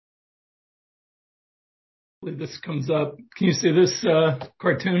This comes up. Can you see this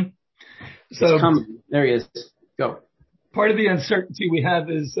cartoon? So there he is. Go. Part of the uncertainty we have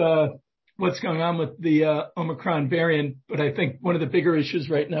is what's going on with the Omicron variant. But I think one of the bigger issues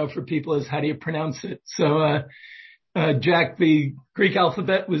right now for people is how do you pronounce it? So, Jack, the Greek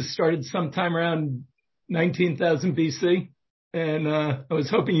alphabet was started sometime around 19,000 BC. And I was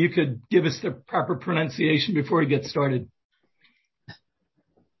hoping you could give us the proper pronunciation before we get started.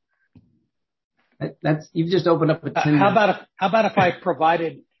 You've just opened up a tin. How about if I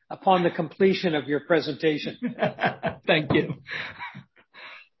provided upon the completion of your presentation? Thank you.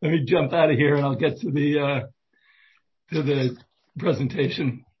 Let me jump out of here and I'll get to the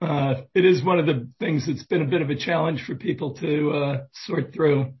presentation. It is one of the things that's been a bit of a challenge for people to sort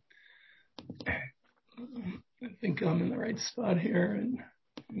through. I think I'm in the right spot here. And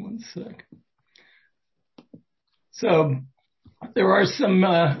one sec. So there are some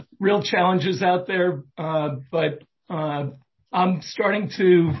real challenges out there, but I'm starting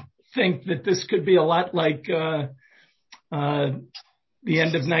to think that this could be a lot like the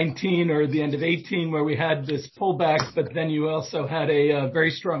end of 19 or the end of 18, where we had this pullback, but then you also had a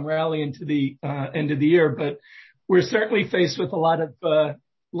very strong rally into the end of the year. But we're certainly faced with a lot of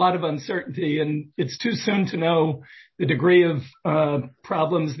uncertainty, and it's too soon to know the degree of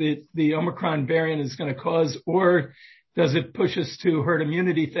problems that the Omicron variant is going to cause, or does it push us to herd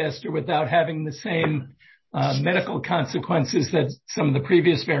immunity faster without having the same medical consequences that some of the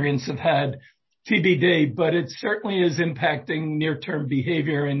previous variants have had? TBD, but it certainly is impacting near-term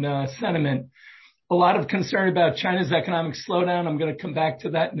behavior and sentiment. A lot of concern about China's economic slowdown. I'm going to come back to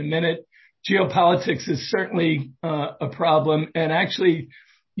that in a minute. Geopolitics is certainly a problem. And actually,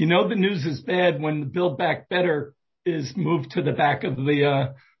 the news is bad when the Build Back Better is moved to the back of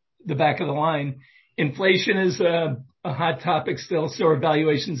the line. Inflation is a hot topic still, so are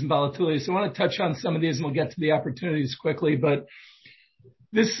valuations and volatility. So I want to touch on some of these and we'll get to the opportunities quickly. But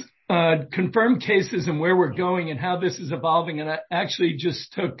this confirmed cases and where we're going and how this is evolving. And I actually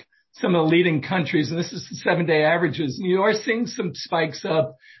just took some of the leading countries, and this is the 7-day averages. And you are seeing some spikes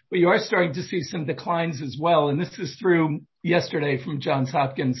up, but you are starting to see some declines as well. And this is through yesterday from Johns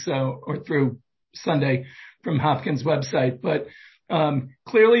Hopkins, or through Sunday from Hopkins website. But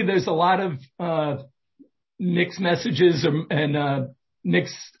clearly there's a lot of mixed messages and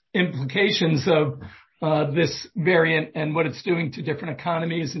mixed implications of this variant and what it's doing to different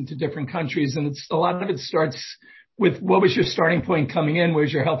economies and to different countries. And a lot of it starts with what was your starting point coming in?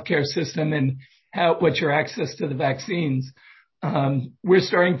 Where's your healthcare system and what's your access to the vaccines? We're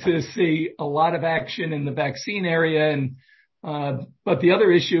starting to see a lot of action in the vaccine area. But the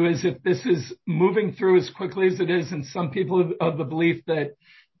other issue is if this is moving through as quickly as it is, and some people of the belief that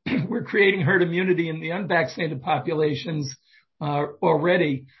we're creating herd immunity in the unvaccinated populations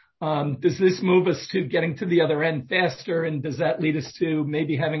already, does this move us to getting to the other end faster? And does that lead us to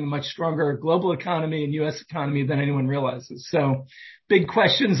maybe having a much stronger global economy and U.S. economy than anyone realizes? So big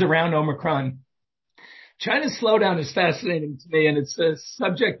questions around Omicron. China's slowdown is fascinating to me, and it's a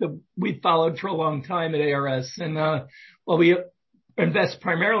subject that we followed for a long time at ARS. And while we invest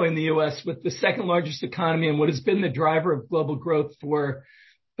primarily in the U.S. with the second largest economy and what has been the driver of global growth for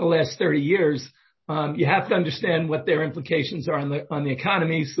the last 30 years, you have to understand what their implications are on the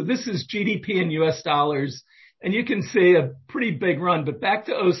economy. So this is GDP in U.S. dollars, and you can see a pretty big run. But back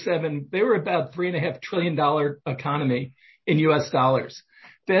to 2007, they were about $3.5 trillion economy in U.S. dollars.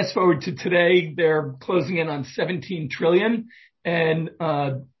 Fast forward to today, they're closing in on 17 trillion, and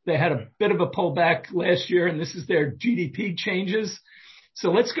they had a bit of a pullback last year, and this is their GDP changes.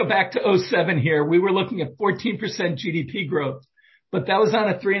 So let's go back to 2007 here. We were looking at 14% GDP growth. But that was on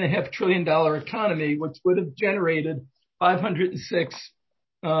a $3.5 trillion economy, which would have generated $506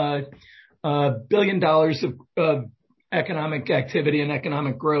 billion of economic activity and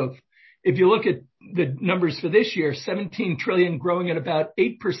economic growth. If you look at the numbers for this year, 17 trillion growing at about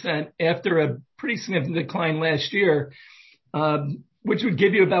 8% after a pretty significant decline last year, which would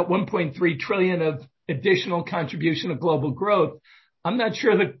give you about 1.3 trillion of additional contribution of global growth. I'm not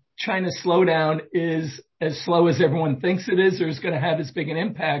sure that China's slowdown is as slow as everyone thinks it is, or is going to have as big an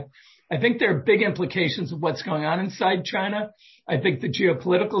impact. I think there are big implications of what's going on inside China. I think the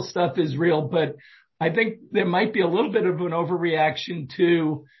geopolitical stuff is real, but I think there might be a little bit of an overreaction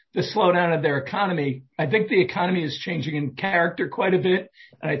to the slowdown of their economy. I think the economy is changing in character quite a bit,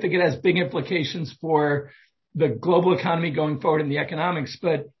 and I think it has big implications for the global economy going forward in the economics,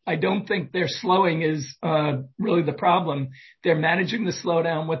 but I don't think their slowing is really the problem. They're managing the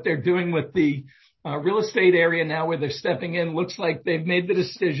slowdown. What they're doing with the real estate area now where they're stepping in looks like they've made the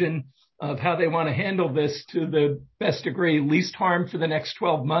decision of how they want to handle this to the best degree, least harm for the next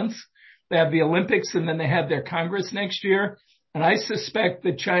 12 months. They have the Olympics, and then they have their Congress next year. And I suspect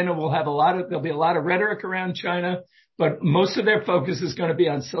that China will have there'll be a lot of rhetoric around China, but most of their focus is going to be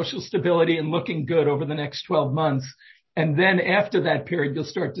on social stability and looking good over the next 12 months. And then after that period, you'll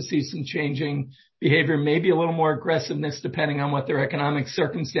start to see some changing behavior, maybe a little more aggressiveness depending on what their economic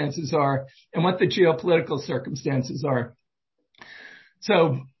circumstances are and what the geopolitical circumstances are.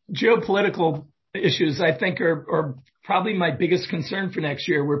 So geopolitical issues, I think, are probably my biggest concern for next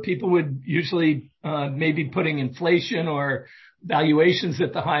year, where people would usually maybe putting inflation or valuations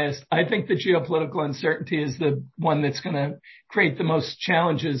at the highest. I think the geopolitical uncertainty is the one that's going to create the most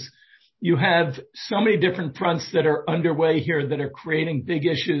challenges. You have so many different fronts that are underway here that are creating big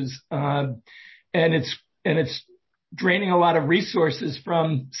issues, and it's draining a lot of resources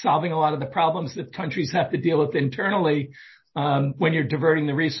from solving a lot of the problems that countries have to deal with internally when you're diverting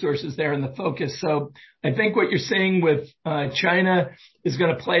the resources there and the focus. So I think what you're seeing with China is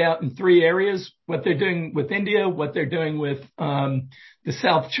going to play out in three areas: what they're doing with India, what they're doing with the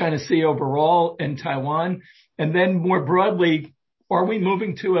South China Sea overall, and Taiwan, and then more broadly, are we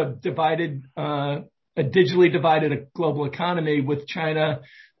moving to a digitally divided global economy with China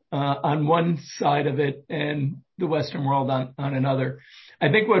on one side of it and the Western world on another? I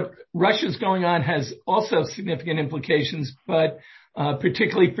think what Russia's going on has also significant implications, but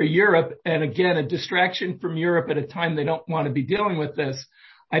particularly for Europe, and again, a distraction from Europe at a time they don't want to be dealing with this.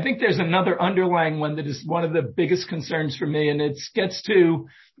 I think there's another underlying one that is one of the biggest concerns for me, and it gets to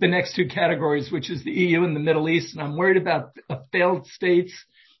the next two categories, which is the EU and the Middle East. And I'm worried about failed states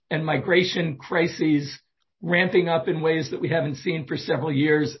and migration crises ramping up in ways that we haven't seen for several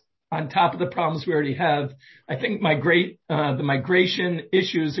years, on top of the problems we already have. I think the migration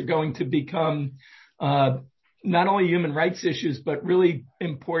issues are going to become not only human rights issues, but really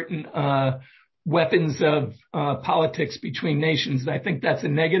important weapons of politics between nations. And I think that's a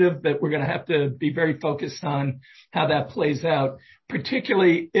negative that we're going to have to be very focused on how that plays out,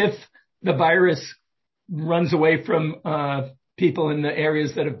 particularly if the virus runs away from people in the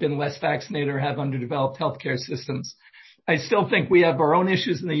areas that have been less vaccinated or have underdeveloped healthcare systems. I still think we have our own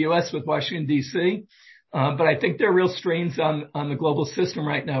issues in the U.S. with Washington, D.C., but I think there are real strains on the global system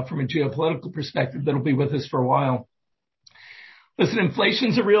right now from a geopolitical perspective that'll be with us for a while. Listen,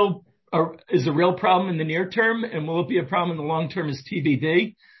 inflation's a real problem in the near term, and will it be a problem in the long term is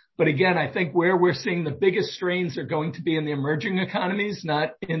TBD. But again, I think where we're seeing the biggest strains are going to be in the emerging economies,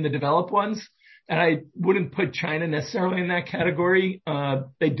 not in the developed ones. And I wouldn't put China necessarily in that category.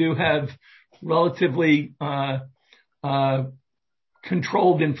 They do have relatively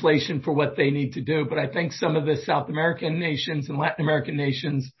controlled inflation for what they need to do. But I think some of the South American nations and Latin American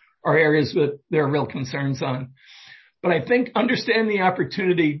nations are areas that there are real concerns on. But I think understanding the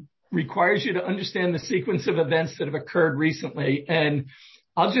opportunity requires you to understand the sequence of events that have occurred recently. And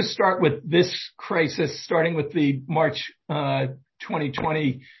I'll just start with this crisis, starting with the March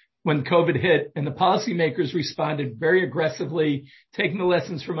 2020, when COVID hit, and the policymakers responded very aggressively, taking the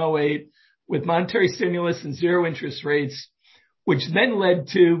lessons from 2008 with monetary stimulus and zero interest rates, which then led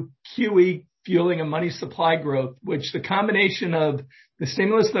to QE fueling a money supply growth, which the combination of the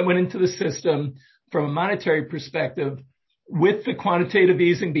stimulus that went into the system from a monetary perspective with the quantitative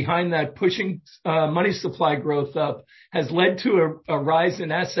easing behind that, pushing money supply growth up, has led to a rise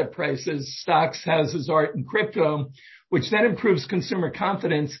in asset prices, stocks, houses, art, and crypto, which then improves consumer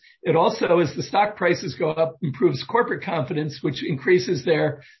confidence. It also, as the stock prices go up, improves corporate confidence, which increases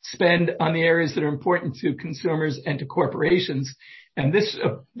their spend on the areas that are important to consumers and to corporations. And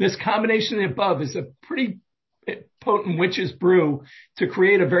this combination of the above is a pretty potent witch's brew to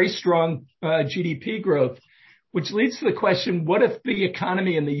create a very strong GDP growth, which leads to the question, what if the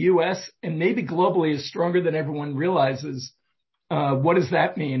economy in the U.S. and maybe globally is stronger than everyone realizes? What does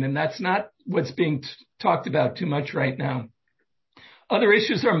that mean? And that's not what's being talked about too much right now. Other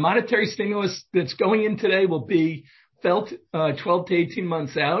issues are monetary stimulus that's going in today will be felt 12 to 18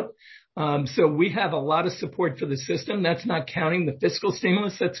 months out. So we have a lot of support for the system. That's not counting the fiscal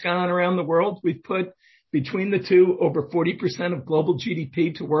stimulus that's gone on around the world. We've put between the two over 40% of global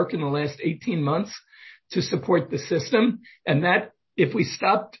GDP to work in the last 18 months to support the system. And that, if we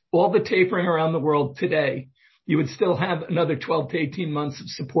stopped all the tapering around the world today, you would still have another 12 to 18 months of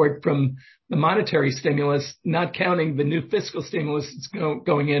support from the monetary stimulus, not counting the new fiscal stimulus that's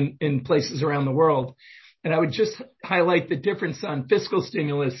going in places around the world. And I would just highlight the difference on fiscal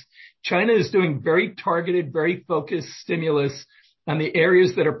stimulus. China is doing very targeted, very focused stimulus on the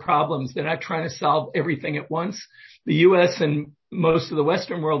areas that are problems. They're not trying to solve everything at once. The U.S. and most of the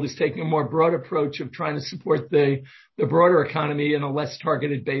Western world is taking a more broad approach of trying to support the broader economy in a less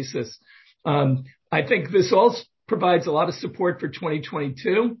targeted basis. I think this all provides a lot of support for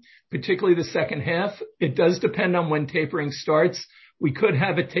 2022, particularly the second half. It does depend on when tapering starts. We could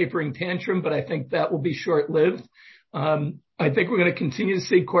have a tapering tantrum, but I think that will be short-lived. I think we're going to continue to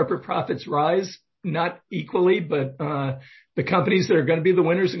see corporate profits rise, not equally, but the companies that are going to be the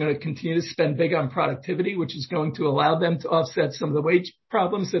winners are going to continue to spend big on productivity, which is going to allow them to offset some of the wage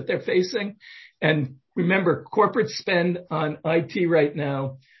problems that they're facing. And remember, corporate spend on IT right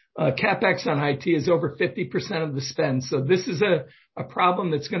now, CapEx on IT is over 50% of the spend. So this is a problem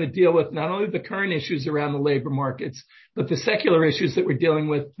that's going to deal with not only the current issues around the labor markets, but the secular issues that we're dealing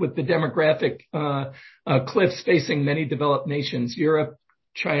with the demographic cliffs facing many developed nations, Europe,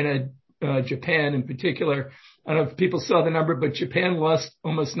 China, Japan in particular. I don't know if people saw the number, but Japan lost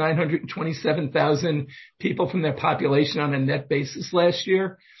almost 927,000 people from their population on a net basis last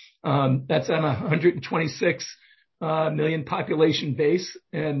year. That's on a 126 million population base.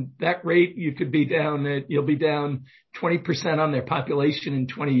 And that rate, you'll be down 20% on their population in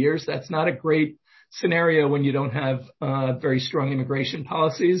 20 years. That's not a great scenario when you don't have very strong immigration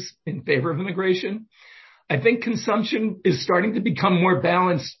policies in favor of immigration. I think consumption is starting to become more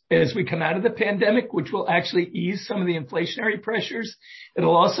balanced as we come out of the pandemic, which will actually ease some of the inflationary pressures.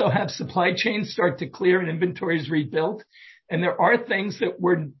 It'll also have supply chains start to clear and inventories rebuilt. And there are things that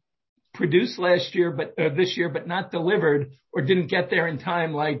were produced last year, this year, but not delivered or didn't get there in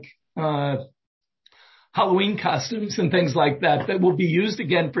time, like Halloween costumes and things like that will be used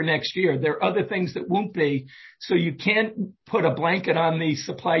again for next year. There are other things that won't be. So you can't put a blanket on the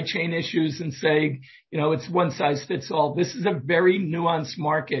supply chain issues and say, it's one size fits all. This is a very nuanced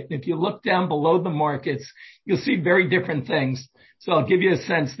market. If you look down below the markets, you'll see very different things. So I'll give you a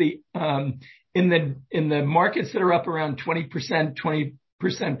sense. In the markets that are up around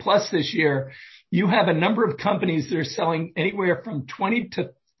 20% plus this year, you have a number of companies that are selling anywhere from 20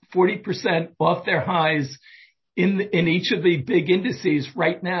 to 40% off their highs in each of the big indices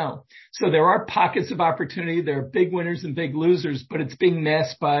right now. So there are pockets of opportunity. There are big winners and big losers, but it's being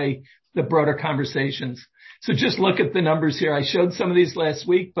masked by the broader conversations. So just look at the numbers here. I showed some of these last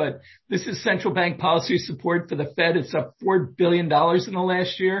week, but this is central bank policy support for the Fed. It's up $4 billion in the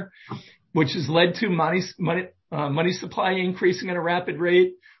last year, which has led to money supply increasing at a rapid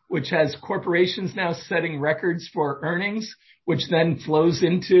rate, which has corporations now setting records for earnings, which then flows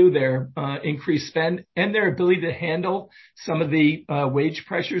into their increased spend and their ability to handle some of the wage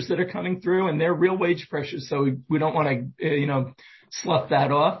pressures that are coming through, and they're real wage pressures. So we don't want to, slough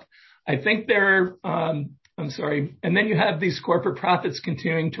that off. I think and then you have these corporate profits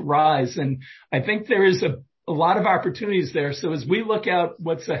continuing to rise. And I think there is a lot of opportunities there. So as we look out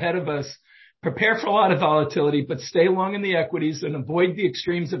what's ahead of us, prepare for a lot of volatility, but stay long in the equities and avoid the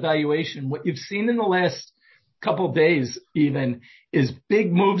extremes of valuation. What you've seen in the last couple of days even is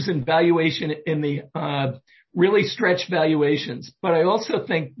big moves in valuation in the really stretched valuations. But I also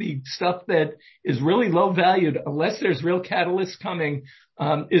think the stuff that is really low valued, unless there's real catalysts coming,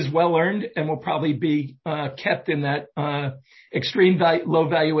 is well earned and will probably be kept in that extreme low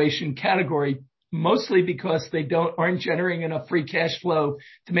valuation category, mostly because they aren't generating enough free cash flow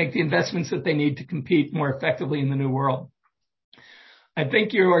to make the investments that they need to compete more effectively in the new world. I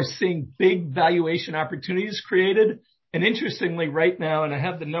think you are seeing big valuation opportunities created. And interestingly, right now, and I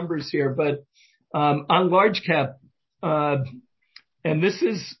have the numbers here, but on large cap, and this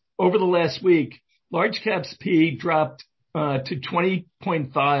is over the last week, large caps P dropped to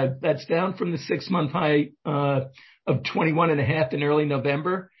 20.5. That's down from the 6-month high of 21.5 in early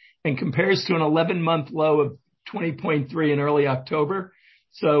November, and compares to an 11-month low of 20.3 in early October.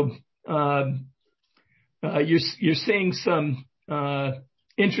 So you're seeing some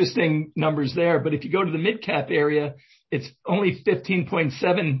interesting numbers there. But if you go to the mid cap area, it's only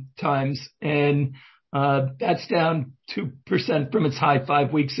 15.7 times, and that's down 2% from its high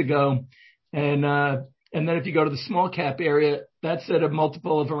 5 weeks ago. And then if you go to the small cap area, that's at a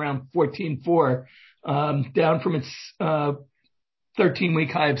multiple of around 14.4, down from its 13-week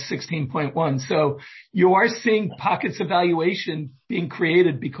high of 16.1. So you are seeing pockets of valuation being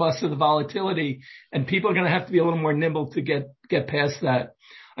created because of the volatility, and people are going to have to be a little more nimble to get past that.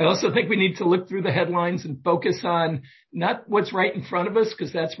 I also think we need to look through the headlines and focus on not what's right in front of us,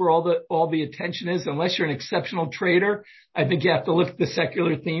 because that's where all the attention is. Unless you're an exceptional trader, I think you have to look at the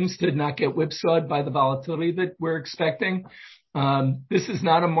secular themes to not get whipsawed by the volatility that we're expecting. This is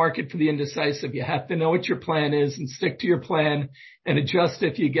not a market for the indecisive. You have to know what your plan is and stick to your plan and adjust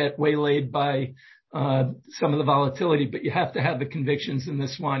if you get waylaid by some of the volatility, but you have to have the convictions in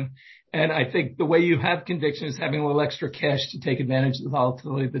this one. And I think the way you have conviction is having a little extra cash to take advantage of the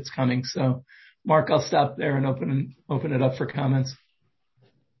volatility that's coming. So, Mark, I'll stop there and open it up for comments.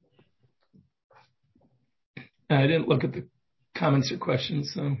 I didn't look at the comments or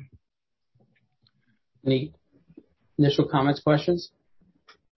questions. So. Any initial comments, questions?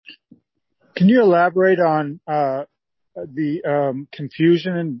 Can you elaborate on the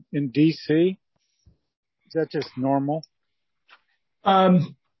confusion in D.C.? Is that just normal?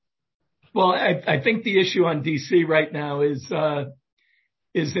 Well, I think the issue on D.C. right now is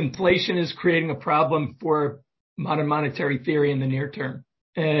inflation is creating a problem for modern monetary theory in the near term.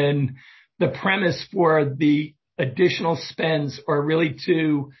 And the premise for the additional spends are really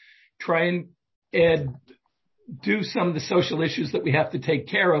to try and do some of the social issues that we have to take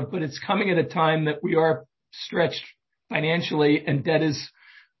care of, but it's coming at a time that we are stretched financially and debt is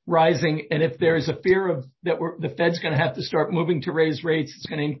rising. And if there is a fear of that the Fed's going to have to start moving to raise rates, it's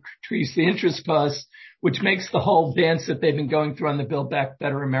going to increase the interest costs, which makes the whole dance that they've been going through on the Build Back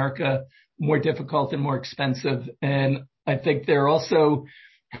Better America more difficult and more expensive. And I think they're also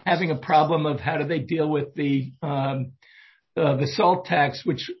having a problem of how do they deal with the SALT tax,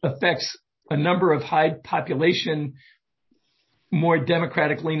 which affects a number of high population, more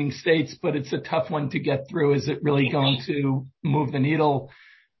Democratic leaning states, but it's a tough one to get through. Is it really going to move the needle?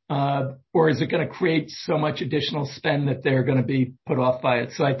 Or is it going to create so much additional spend that they're going to be put off by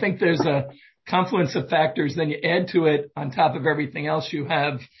it? So I think there's a confluence of factors. Then you add to it, on top of everything else, you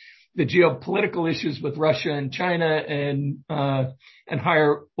have the geopolitical issues with Russia and China and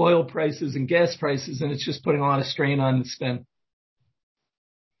higher oil prices and gas prices, and it's just putting a lot of strain on the spend.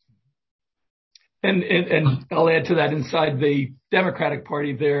 And I'll add to that, inside the Democratic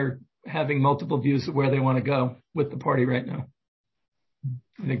Party, they're having multiple views of where they want to go with the party right now.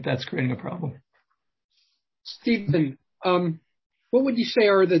 I think that's creating a problem. Stephen, what would you say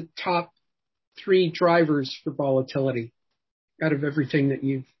are the top 3 drivers for volatility out of everything that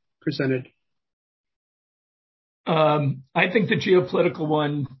you've presented? I think the geopolitical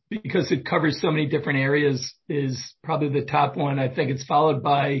one, because it covers so many different areas, is probably the top one. I think it's followed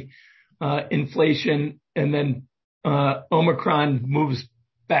by inflation, and then Omicron moves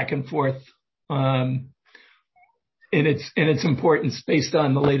back and forth in its importance based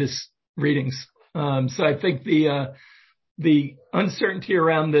on the latest readings. So I think the uncertainty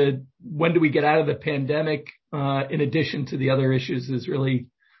around when do we get out of the pandemic, in addition to the other issues, is really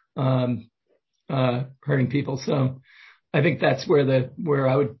hurting people. So I think that's where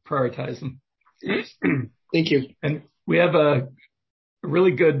I would prioritize them. Thank you. And we have a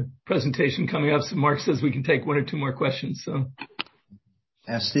really good presentation coming up. So Mark says we can take 1 or 2 more questions. So,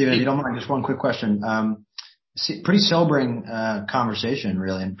 Stephen, if you don't mind, just one quick question. Pretty sobering conversation,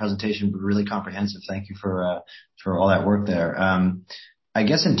 really, and presentation, but really comprehensive. Thank you for all that work there. I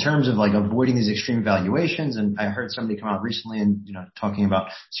guess in terms of like avoiding these extreme valuations, and I heard somebody come out recently and talking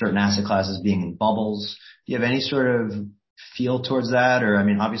about certain asset classes being in bubbles. Do you have any sort of feel towards that? Or I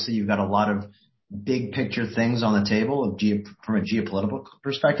mean, obviously you've got a lot of big picture things on the table from a geopolitical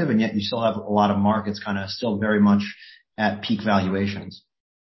perspective, and yet you still have a lot of markets kind of still very much at peak valuations.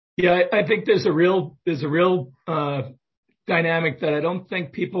 Yeah, I think there's a real dynamic that I don't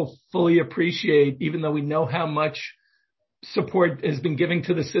think people fully appreciate, even though we know how much support has been given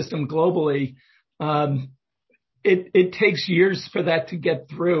to the system globally. It takes years for that to get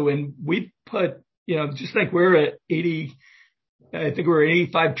through, and we put, just like we're at I think we're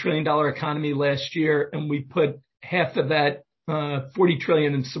an $85 trillion economy last year, and we put half of that, $40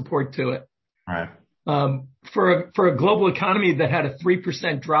 trillion in support to it. All right. For a global economy that had a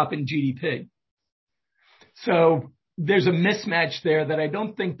 3% drop in GDP. So there's a mismatch there that I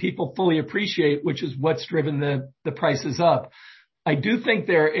don't think people fully appreciate, which is what's driven the prices up. I do think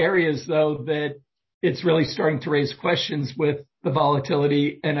there are areas, though, that it's really starting to raise questions with the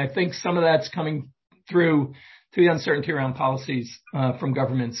volatility. And I think some of that's coming through to the uncertainty around policies from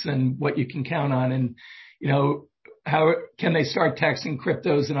governments and what you can count on. And, how can they start taxing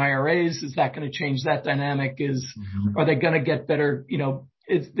cryptos and IRAs? Is that going to change that dynamic? Are they going to get better?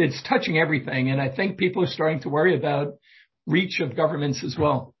 It's touching everything. And I think people are starting to worry about reach of governments as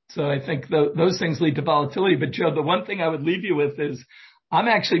well. So I think those things lead to volatility. But Joe, the one thing I would leave you with is I'm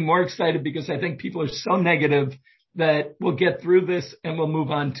actually more excited because I think people are so negative that we'll get through this and we'll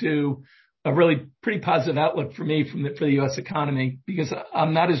move on to a really pretty positive outlook for me for the U.S. economy, because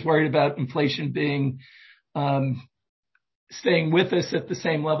I'm not as worried about inflation being staying with us at the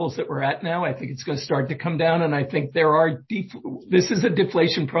same levels that we're at now. I think it's going to start to come down. And I think this is a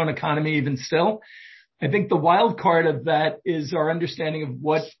deflation prone economy even still. I think the wild card of that is our understanding of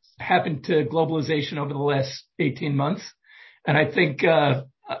what happened to globalization over the last 18 months. And I think,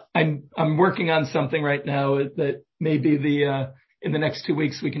 I'm working on something right now that maybe in the next 2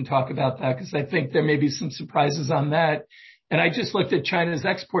 weeks we can talk about that, because I think there may be some surprises on that. And I just looked at China's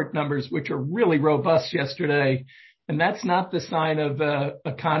export numbers, which are really robust yesterday. And that's not the sign of an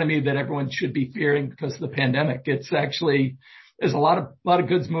economy that everyone should be fearing because of the pandemic. It's actually, there's a lot of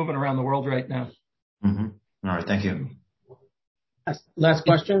goods moving around the world right now. Mm-hmm. All right. Thank you. Last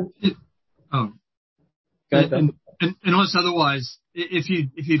question. Oh. Go ahead, Bill. And unless otherwise, if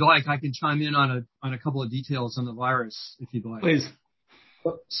you'd like, I can chime in on a couple of details on the virus, if you'd like. Please.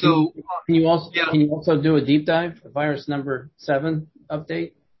 So can you also do a deep dive, virus number 7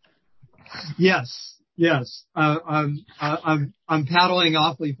 update? Yes. I'm paddling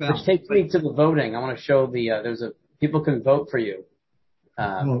awfully fast. Which takes me to the voting. I want to show people can vote for you.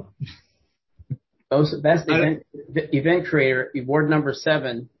 Best event creator, award number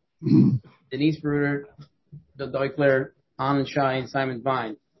 7, Denise Bruder, Bill Deukler, Anand Shai, and Simon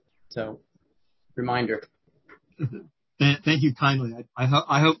Vine. So, reminder. Thank you kindly. I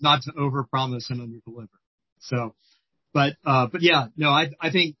hope not to overpromise and underdeliver. So, but yeah, no, I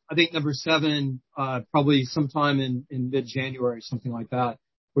think number 7, probably sometime in mid-January, something like that,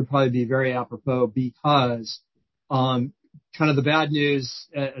 would probably be very apropos because, kind of the bad news,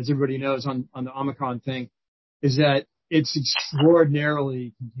 as everybody knows on the Omicron thing, is that it's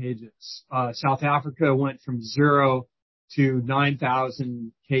extraordinarily contagious. South Africa went from 0 to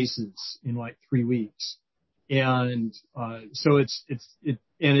 9,000 cases in like 3 weeks. And, so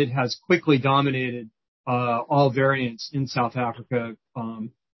it has quickly dominated, all variants in South Africa,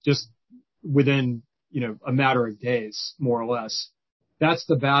 just within, a matter of days, more or less. That's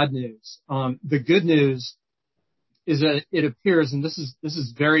the bad news. The good news is that it appears, and this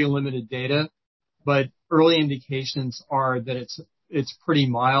is very limited data, but early indications are that it's pretty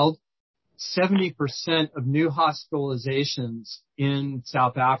mild. 70% of new hospitalizations in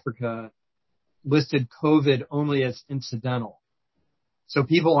South Africa listed COVID only as incidental. So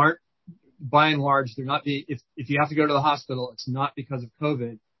people aren't, by and large, they're not if you have to go to the hospital, it's not because of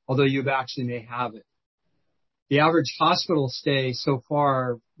COVID, although you actually may have it. The average hospital stay so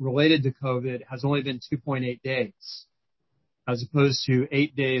far related to COVID has only been 2.8 days, as opposed to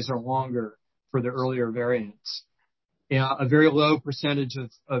 8 days or longer for the earlier variants. And a very low percentage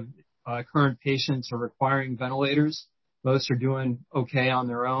of current patients are requiring ventilators. Most are doing okay on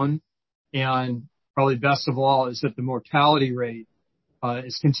their own. And probably best of all is that the mortality rate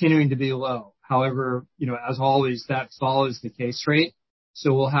is continuing to be low. However, as always, that follows the case rate.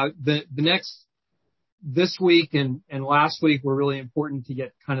 So we'll have this week and last week were really important to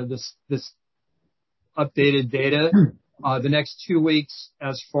get kind of this updated data. The next 2 weeks,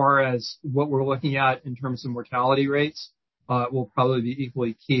 as far as what we're looking at in terms of mortality rates, will probably be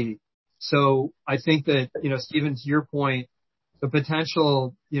equally key. So I think that, Stephen, to your point, the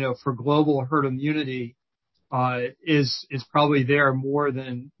potential, for global herd immunity, is probably there more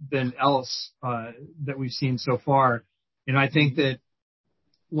than else, that we've seen so far. And I think that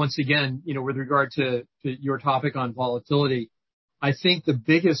once again, with regard to your topic on volatility, I think the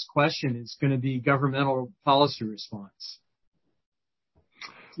biggest question is going to be governmental policy response.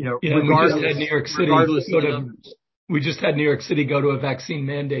 We just had New York City go to a vaccine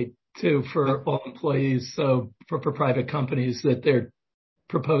mandate too for all employees. So for private companies that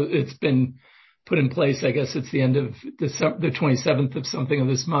it's been put in place. I guess it's the end of December, the 27th of something of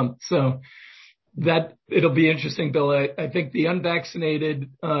this month. So that it'll be interesting, Bill. I think the unvaccinated,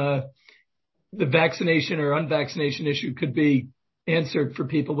 the vaccination or unvaccination issue could be answered for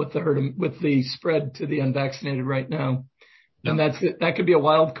people with the spread to the unvaccinated right now. Yeah. And that could be a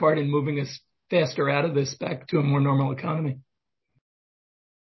wild card in moving us faster out of this back to a more normal economy.